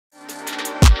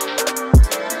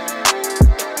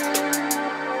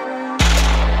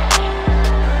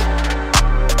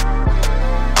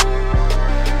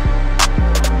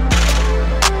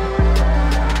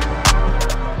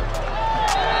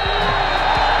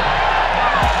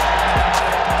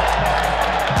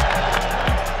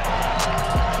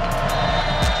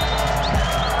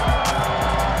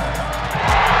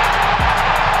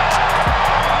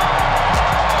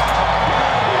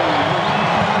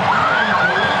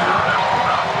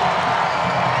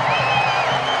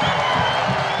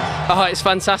Oh, it's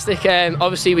fantastic.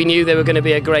 Obviously we knew they were going to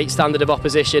be a great standard of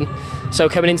opposition, so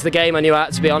coming into the game I knew I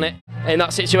had to be on it. In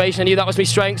that situation I knew that was my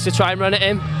strength, to try and run at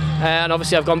him, and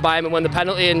obviously I've gone by him and won the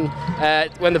penalty, and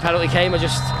when the penalty came I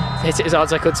just hit it as hard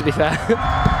as I could, to be fair.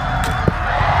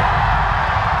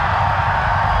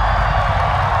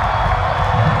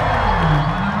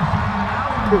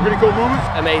 Pretty cool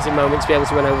moment. Amazing moment to be able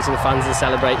to run over to the fans and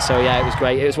celebrate, so yeah, it was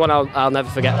great. It was one I'll never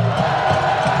forget.